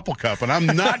during the Apple Cup, and I'm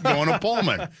not going to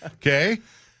Pullman. Okay?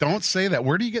 Don't say that.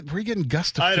 Where are you getting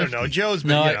gust to 50? I don't know. Joe's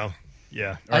been,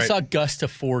 yeah. I saw gust to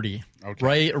 40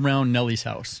 right around Nellie's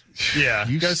house. Yeah.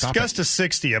 Gust to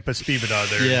 60 up at Speedaw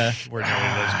there. Yeah. Where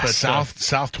Nellie lives. But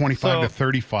south 25 to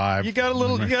 35. You got a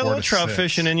little trout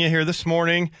fishing in you here this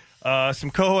morning.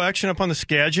 Some coho action up on the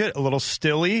Skagit, a little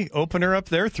Stilly opener up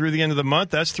there through the end of the month.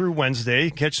 That's through Wednesday.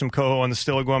 Catch some coho on the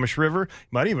Stillaguamish River.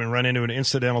 Might even run into an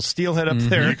incidental steelhead up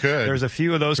there. You could. There's a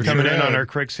few of those coming in on our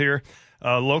creeks here.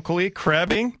 Locally,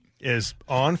 crabbing is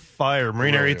on fire.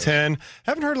 Marine Area 10.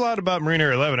 Haven't heard a lot about Marine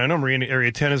Area 11. I know Marine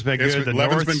Area 10 has been good. The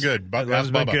 11's been good. 11's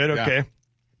been good. Okay.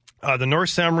 The North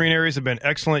Sound Marine areas have been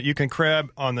excellent. You can crab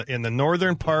in the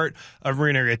northern part of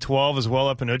Marine Area 12 as well,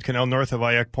 up in Hood Canal, north of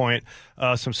Ayak Point.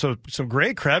 Some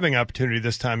great crabbing opportunity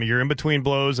this time of year in between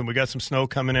blows, and we got some snow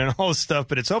coming in, all this stuff.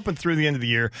 But it's open through the end of the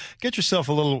year. Get yourself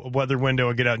a little weather window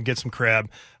and get out and get some crab.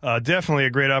 Definitely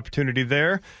a great opportunity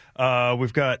there.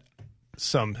 We've got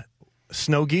some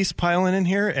snow geese piling in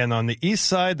here, and on the east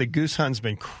side, the goose hunt's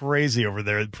been crazy over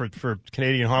there for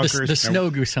Canadian honkers. The snow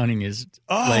goose hunting is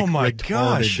my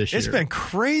gosh, this year. It's been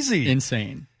crazy,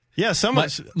 insane. Yeah, some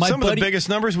of the biggest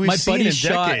numbers we've seen in decades.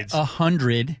 My buddy shot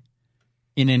 100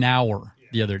 in an hour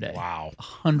the other day. Wow,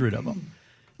 100 of them.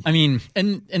 I mean,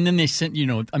 and then they sent,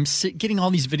 I'm getting all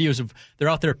these videos of they're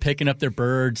out there picking up their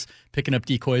birds, picking up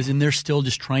decoys, and they're still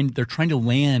just trying to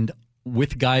land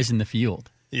with guys in the field.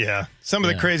 Yeah, some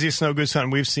of the craziest snow goose hunting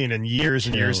we've seen in years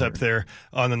and years up there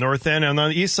on the north end and on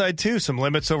the east side too. Some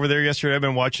limits over there yesterday. I've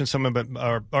been watching some of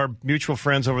our mutual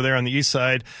friends over there on the east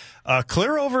side.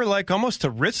 Clear over almost to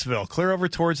Ritzville, clear over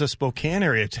towards the Spokane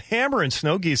area. It's hammering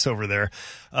snow geese over there.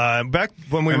 Back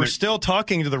when we were still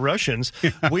talking to the Russians,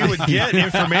 we would get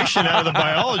information out of the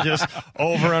biologists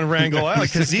over on Wrangell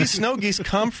Island because these snow geese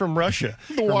come from Russia,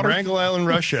 from Wrangell Island,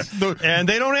 Russia, and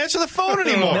they don't answer the phone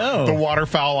anymore. No. The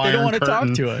waterfowl iron They don't want to curtain.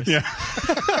 talk to us. Yeah.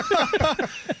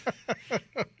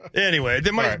 Anyway,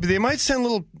 they might send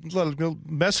little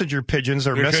messenger pigeons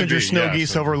or messenger snow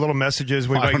geese over little messages.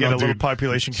 We might get a little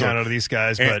population count out of these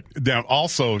guys. But now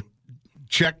also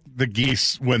check the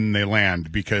geese when they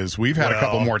land because we've had a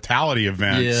couple mortality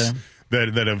events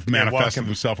that have manifested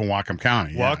themselves in Whatcom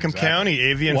County. Whatcom County,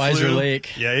 avian Weiser flu.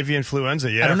 Lake. Yeah, avian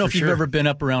influenza. Yeah, I don't know if you've ever been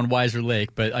up around Weiser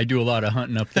Lake, but I do a lot of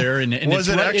hunting up there. And was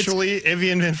it actually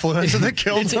avian influenza that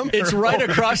killed them? It's right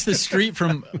across the street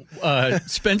from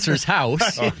Spencer's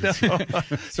house. So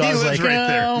I was like,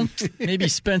 right there. Maybe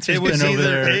Spencer's it was been over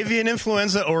either there. Avian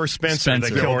influenza or Spencer. That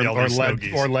killed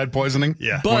or lead poisoning.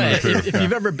 Yeah. But if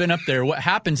you've ever been up there, what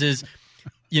happens is,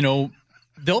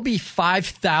 there'll be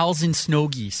 5,000 snow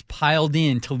geese piled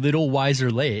in to Little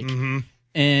Weiser Lake,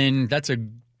 and that's a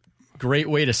great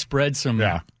way to spread some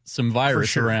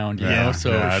virus around. It's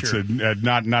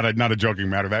not a joking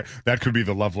matter. That could be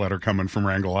the love letter coming from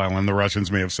Wrangell Island. The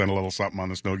Russians may have sent a little something on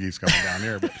the snow geese coming down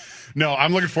here, but no,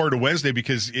 I'm looking forward to Wednesday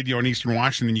because in Eastern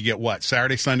Washington you get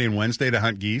Saturday, Sunday, and Wednesday to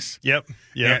hunt geese. Yep.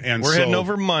 And we're heading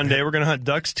over Monday. We're going to hunt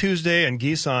ducks Tuesday and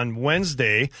geese on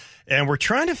Wednesday. And we're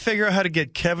trying to figure out how to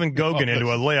get Kevin Gogan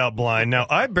into a layout blind. Now,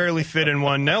 I barely fit in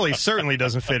one. Nellie certainly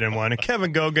doesn't fit in one. And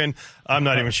Kevin Gogan, I'm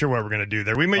not even sure what we're going to do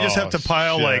there. We may just have to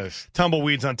pile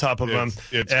tumbleweeds on top of them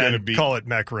and call it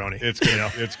macaroni. It's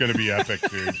going to be epic,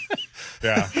 dude.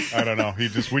 Yeah, I don't know.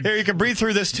 Here, you can breathe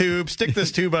through this tube. Stick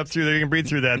this tube up through there. You can breathe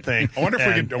through that thing. I wonder if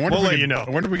we could. know. I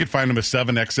wonder if we could find him a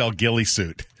 7XL ghillie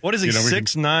suit. What is he?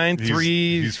 6'9",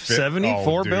 370,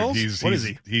 4 bills. What is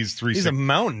he? He's 3. He's a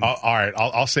mountain. All right,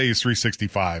 I'll say he's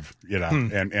 365.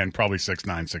 And probably 6'9",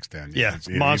 6'10. Yeah,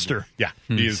 monster.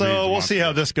 So we'll see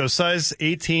how this goes. Size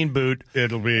 18 boot.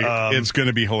 It'll be. It's going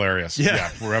to be hilarious. Yeah.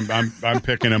 I'm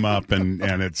picking him up, and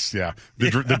it's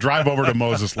the drive over to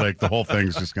Moses Lake. The whole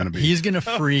thing's just going to be. He's going to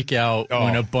freak out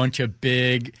when a bunch of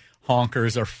big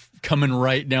honkers are coming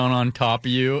right down on top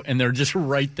of you, and they're just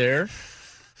right there.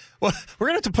 Well, we're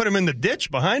going to have to put him in the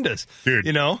ditch behind us,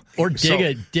 dude. Or dig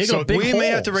a big hole. We may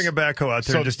have to bring a backhoe out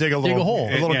there and just dig a hole,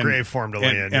 a little grave for him to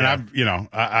lay in. And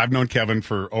I've known Kevin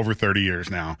for over 30 years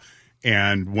now.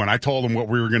 And when I told him what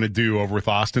we were going to do over with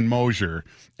Austin Mosier,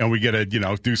 and we get to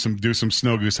do some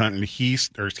snow goose hunting,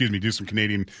 do some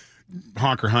Canadian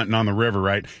honker hunting on the river,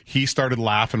 right? He started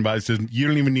laughing about it. He says, "You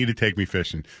don't even need to take me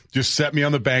fishing. Just set me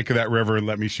on the bank of that river and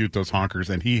let me shoot those honkers."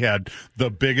 And he had the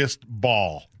biggest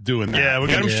ball doing that. Yeah, we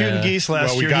got him shooting geese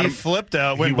last year. He flipped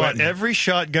out. Went and bought every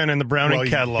shotgun in the Browning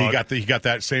catalog. He got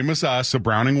that same as us, a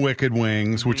Browning Wicked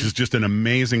Wings, which is just an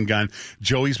amazing gun.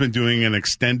 Joey's been doing an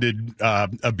extended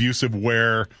abusive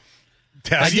wear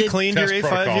test. Have you cleaned your A5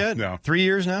 protocol. yet? No. 3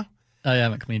 years now? I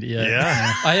haven't cleaned it yet.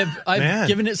 Yeah. I've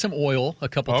given it some oil a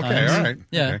couple times. Okay, all right.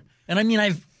 Yeah. Okay. And I mean,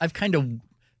 I've kind of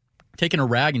taken a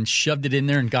rag and shoved it in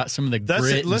there and got some of the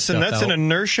grit. Listen, and that's stuff an out.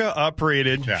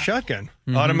 inertia-operated shotgun,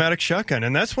 automatic shotgun.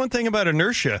 And that's one thing about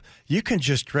inertia. You can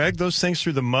just drag those things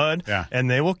through the mud, and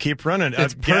they will keep running.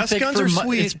 Gas guns are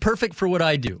sweet. It's perfect for what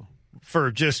I do. For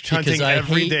just hunting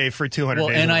every day for 200 days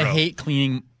and in a I row. hate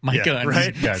cleaning my guns.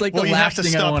 Right? It's like you the have last to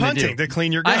thing I stop want to hunting do. to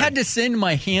clean your gun. I had to send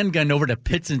my handgun over to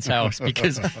Pitson's house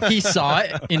because he saw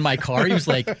it in my car. He was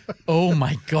like, "Oh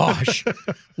my gosh,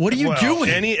 what are you doing?"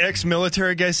 Any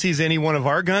ex-military guy sees any one of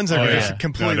our guns, they're just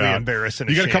completely embarrassed and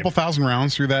You got ashamed. a couple thousand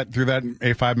rounds through that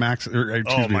A5 Max,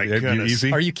 my goodness.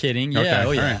 Easy. Are you kidding? Okay. Yeah,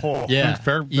 oh yeah, All right. yeah,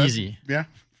 Fair, easy. Yeah,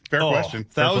 fair question.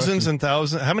 Thousands and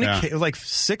thousands. How many? Like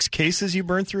 6 cases you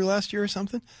burned through last year or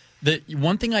something? The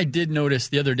one thing I did notice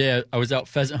the other day, I was out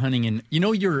pheasant hunting, and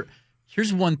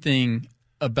here's one thing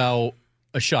about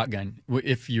a shotgun.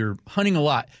 If you're hunting a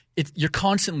lot, you're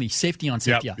constantly safety on,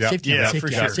 safety off, safety on,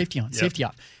 safety off, safety on, safety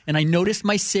off. And I noticed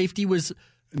my safety was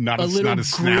a little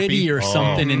gritty or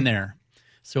something in there.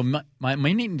 So I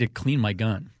might need to clean my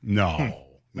gun.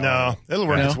 No, it'll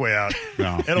work its way out.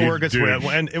 It'll work its way out.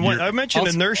 And I mentioned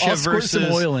inertia versus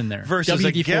some oil in there. Versus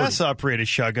WD-40. a gas-operated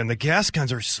shotgun. The gas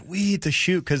guns are sweet to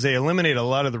shoot because they eliminate a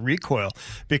lot of the recoil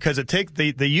because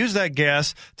they use that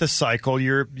gas to cycle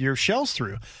your shells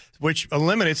through, which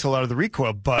eliminates a lot of the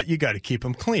recoil, but you got to keep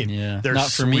them clean. Yeah, they're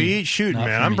not for me. Sweet shooting,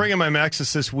 man. I'm bringing my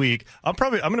Maxus this week. I'm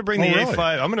going to bring the A5.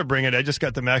 I'm going to bring it. I just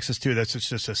got the Maxus 2. That's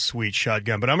just a sweet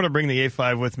shotgun, but I'm going to bring the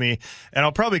A5 with me, and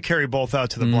I'll probably carry both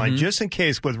out to the blind just in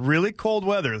case with really cold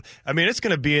weather. I mean, it's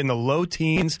going to be in the low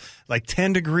teens, like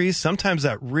 10 degrees. Sometimes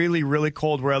that really, really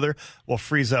cold weather will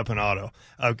freeze up an auto,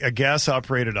 a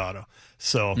gas-operated auto.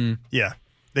 So, yeah.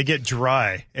 They get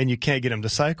dry, and you can't get them to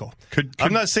cycle.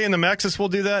 I'm not saying the Maxus will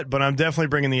do that, but I'm definitely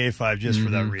bringing the A5 just for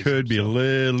that reason. Could be a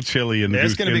little chilly in the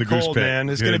goose pit. It's going to be cold, man.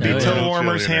 It's going to be toe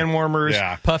warmers, hand warmers.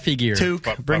 Puffy gear.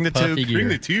 Toque. Bring the toque. Bring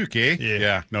the toque, eh?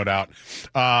 Yeah, no doubt.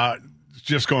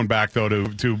 Just going back, though,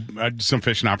 to some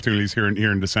fishing opportunities here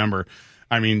in December.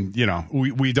 I mean,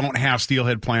 we don't have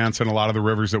steelhead plants in a lot of the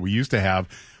rivers that we used to have,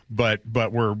 but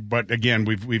again,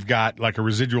 we've got like a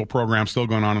residual program still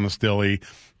going on in the Stilly.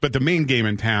 But the main game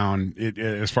in town,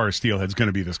 as far as steelhead, is going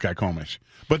to be this Skykomish.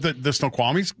 But the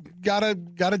Snoqualmie's got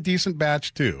a decent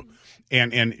batch too.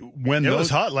 And when it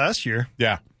was hot last year.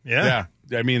 Yeah.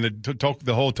 I mean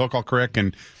the whole Tokal Creek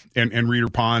and Reeder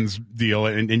Ponds deal,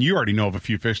 and you already know of a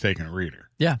few fish taking a Reeder.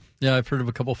 Yeah, I've heard of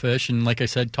a couple fish, and like I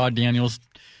said, Todd Daniels,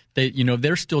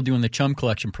 they're still doing the chum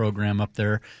collection program up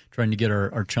there, trying to get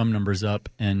our chum numbers up,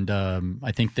 and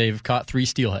I think they've caught 3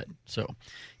 steelhead. So,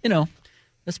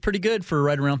 that's pretty good for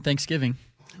right around Thanksgiving.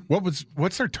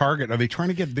 What's their target? Are they trying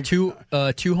to get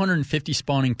 250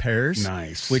 spawning pairs?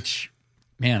 Nice. Which,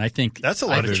 man, I think that's a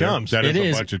lot of chums. That is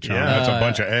a bunch of chums. Yeah. That's a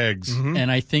bunch of eggs.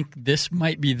 And I think this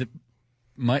might be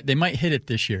they might hit it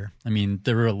this year. I mean,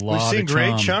 there were a lot. We've seen of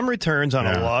great chum returns on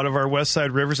a lot of our west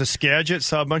side rivers. The Skagit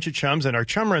saw a bunch of chums, and our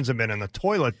chum runs have been in the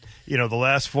toilet. The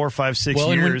last 4, 5, 6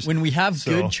 years. When we have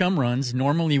good chum runs,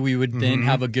 normally we would then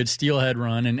have a good steelhead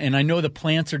run, and I know the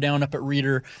plants are down up at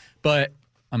Reeder, but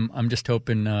I'm just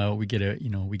hoping we get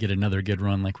another good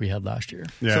run like we had last year.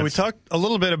 Yeah, so we talked a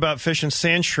little bit about fishing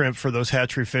sand shrimp for those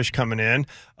hatchery fish coming in.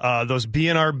 Those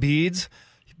B&R beads.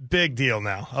 big deal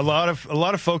now. A lot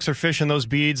of folks are fishing those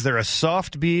beads. They're a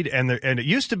soft bead, and it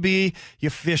used to be you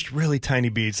fished really tiny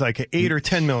beads, like an 8 or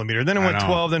 10 millimeter. Then it went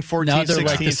 12, then 14, now they're 16.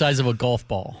 like the size of a golf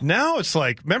ball. Now it's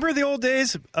like, remember the old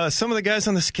days? Some of the guys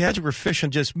on the Skagit were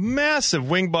fishing just massive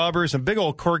wing bobbers and big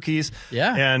old corkies.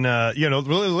 Yeah. And,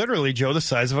 really, literally, Joe, the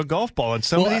size of a golf ball. And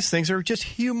some of these things are just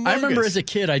humongous. I remember as a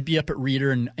kid, I'd be up at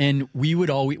Reeder, and we would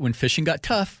always, when fishing got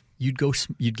tough, you'd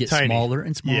get tiny. smaller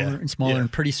and smaller and smaller,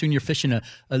 and pretty soon you're fishing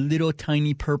a little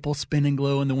tiny purple spin and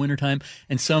glow in the wintertime,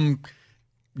 and some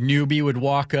newbie would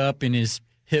walk up in his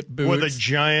hip boots with a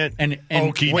giant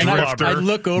oaky when drifter. I'd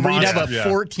look over, he'd have a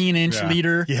 14-inch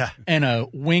leader and a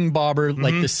wing bobber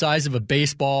like the size of a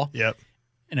baseball. Yep.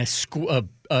 And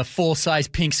a full-size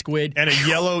pink squid. And a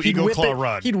yellow Eagle Claw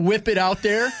rod. He'd whip it out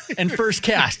there, and first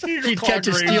cast, he'd catch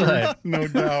a steelhead. No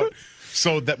doubt.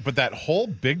 So that whole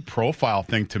big profile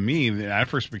thing, to me, I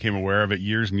first became aware of it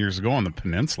years and years ago on the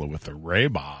peninsula with the Ray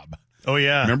Bob. Oh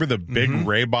yeah, remember the big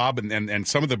Ray Bob, and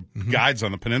some of the guides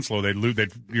on the peninsula,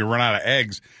 they'd run out of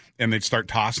eggs, and they'd start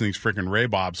tossing these freaking Ray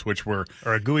Bobs, which were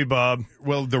or a gooey bob.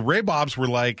 Well, the Ray Bobs were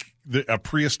like a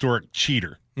prehistoric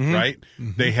cheater. Right?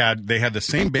 They had the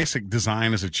same basic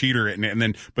design as a cheater, and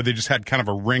then but they just had kind of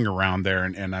a ring around there,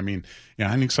 and I mean,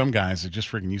 I think some guys that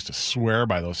just freaking used to swear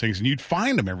by those things, and you'd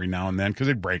find them every now and then because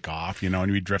they'd break off,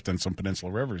 and you'd drift in some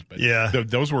peninsula rivers. But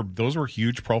those were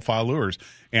huge profile lures,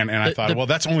 and I thought, well,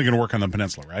 that's only going to work on the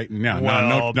peninsula, right?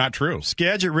 No, not true.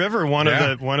 Skagit River, one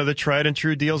of the tried and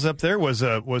true deals up there was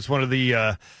one of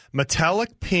the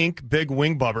metallic pink big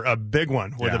wing bobber, a big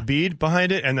one with a bead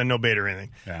behind it, and then no bait or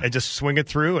anything, and just swing it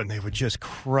through, and they would just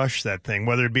crush that thing,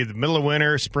 whether it be the middle of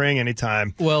winter, spring,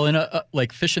 anytime. Well, in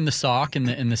like fishing the Sauk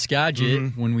in the Skagit,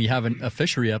 when we have a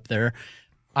fishery up there,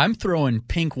 I'm throwing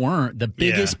pink worm, the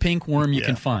biggest pink worm you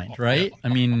can find, right? I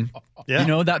mean,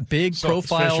 that big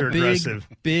profile,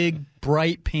 big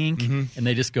bright pink, and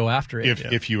they just go after it.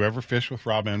 If you ever fish with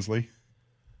Rob Ensley,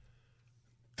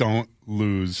 don't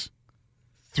lose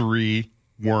 3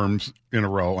 worms in a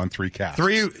row on 3 casts.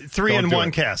 Three in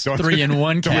one cast. 3 in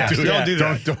one cast. Don't do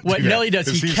that. What Nelly does,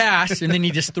 he casts and then he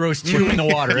just throws 2 in the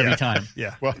water every time.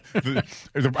 Yeah. Well,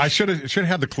 I should have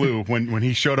had the clue when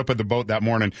he showed up at the boat that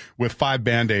morning with 5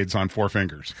 Band-Aids on 4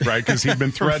 fingers, right? Because he'd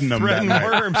been threading them that night.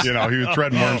 Worms. He was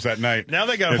threading worms that night. Now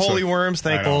they got holy worms.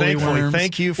 Thankfully,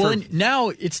 thank you for. Well, now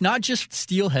it's not just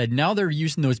steelhead. Now they're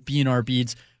using those BNR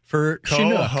beads for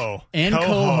Chinook and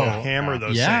coho. Hammer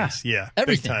those things. Yeah,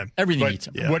 everything. Big time. Everything eats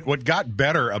them. Yeah. What got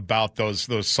better about those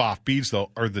soft beads,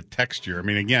 though, are the texture. I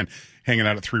mean, again, hanging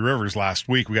out at Three Rivers last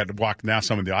week, we got to walk down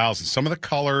some of the aisles and some of the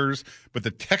colors, but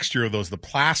the texture of the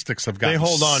plastics have gotten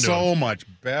so much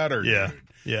better. Yeah.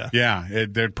 Dude. Yeah.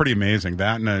 They're pretty amazing.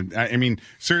 That, and I mean,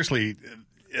 seriously,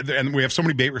 and we have so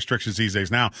many bait restrictions these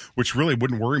days now, which really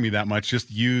wouldn't worry me that much.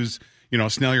 Just use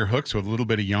snare your hooks with a little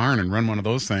bit of yarn and run one of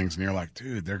those things, and you're like,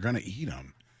 dude, they're going to eat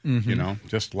them.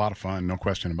 Just a lot of fun, no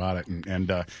question about it. And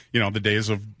the days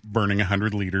of burning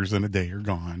 100 liters in a day are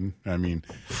gone. I mean,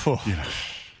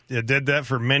 It did that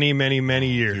for many, many, many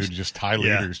years. Dude, just tie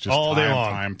leaders, just all day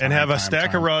long, and have a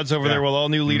stack of rods over there with all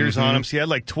new leaders on them. So you had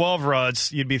like 12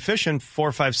 rods. You'd be fishing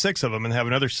 4, 5, 6 of them, and have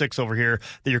another 6 over here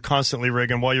that you're constantly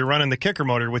rigging while you're running the kicker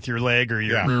motor with your leg or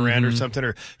your rear end or something,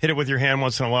 or hit it with your hand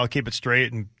once in a while. Keep it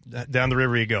straight, and down the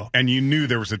river you go. And you knew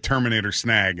there was a Terminator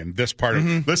snag in this part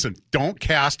of. Listen, don't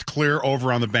cast clear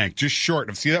over on the bank, just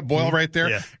short. See that boil right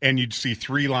there, and you'd see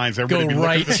 3 lines. Everybody go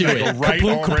right to it. Go right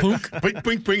over it. Blink,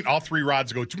 blink, blink. All 3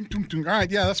 rods go. Tung, tung, tung. All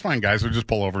right, yeah, that's fine, guys. We'll just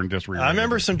pull over and just reroute. I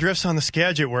remember some drifts on the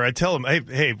Skagit where I tell them,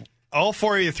 hey, all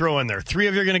 4 of you throw in there. 3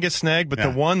 of you are going to get snagged, but the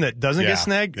one that doesn't get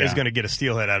snagged is going to get a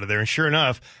steelhead out of there. And sure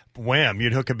enough, wham,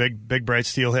 you'd hook a big bright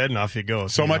steelhead, and off you go.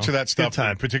 So much of that stuff,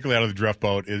 particularly out of the drift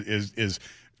boat, is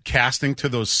casting to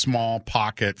those small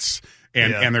pockets.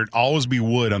 And there'd always be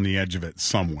wood on the edge of it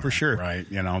somewhere. For sure. Right?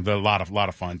 A lot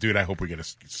of fun. Dude, I hope we get a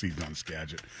season on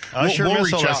Skagit. I sure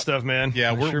miss all that stuff, man.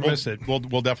 Yeah, we'll miss it. We'll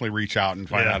definitely reach out and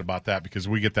find out about that, because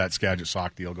we get that Skagit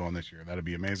Sauk deal going this year. That'd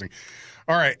be amazing.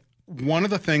 All right. One of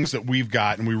the things that we've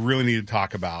got and we really need to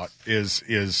talk about is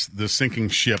the sinking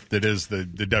ship that is the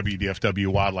WDFW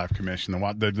Wildlife Commission.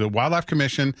 The Wildlife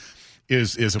Commission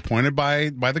is appointed by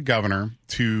the governor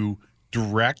to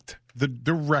direct the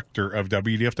director of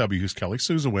WDFW, who's Kelly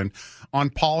Suzawin, on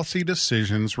policy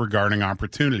decisions regarding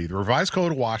opportunity. The Revised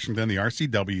Code of Washington, the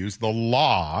RCWs, the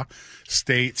law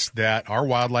states that our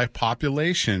wildlife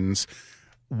populations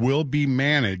will be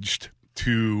managed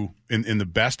in the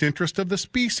best interest of the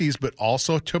species, but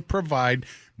also to provide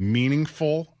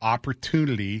meaningful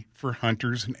opportunity for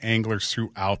hunters and anglers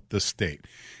throughout the state.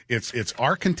 It's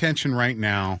our contention right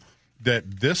now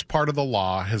that this part of the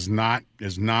law is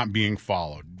not being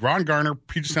followed. Ron Garner,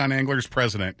 Puget Sound Anglers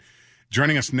president,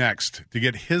 joining us next to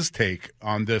get his take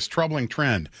on this troubling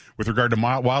trend with regard to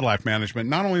wildlife management,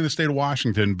 not only in the state of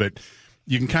Washington, but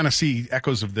you can kind of see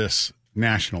echoes of this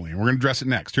nationally. And we're going to address it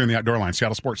next here in the Outdoor Line,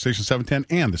 Seattle Sports Station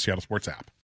 710 and the Seattle Sports app.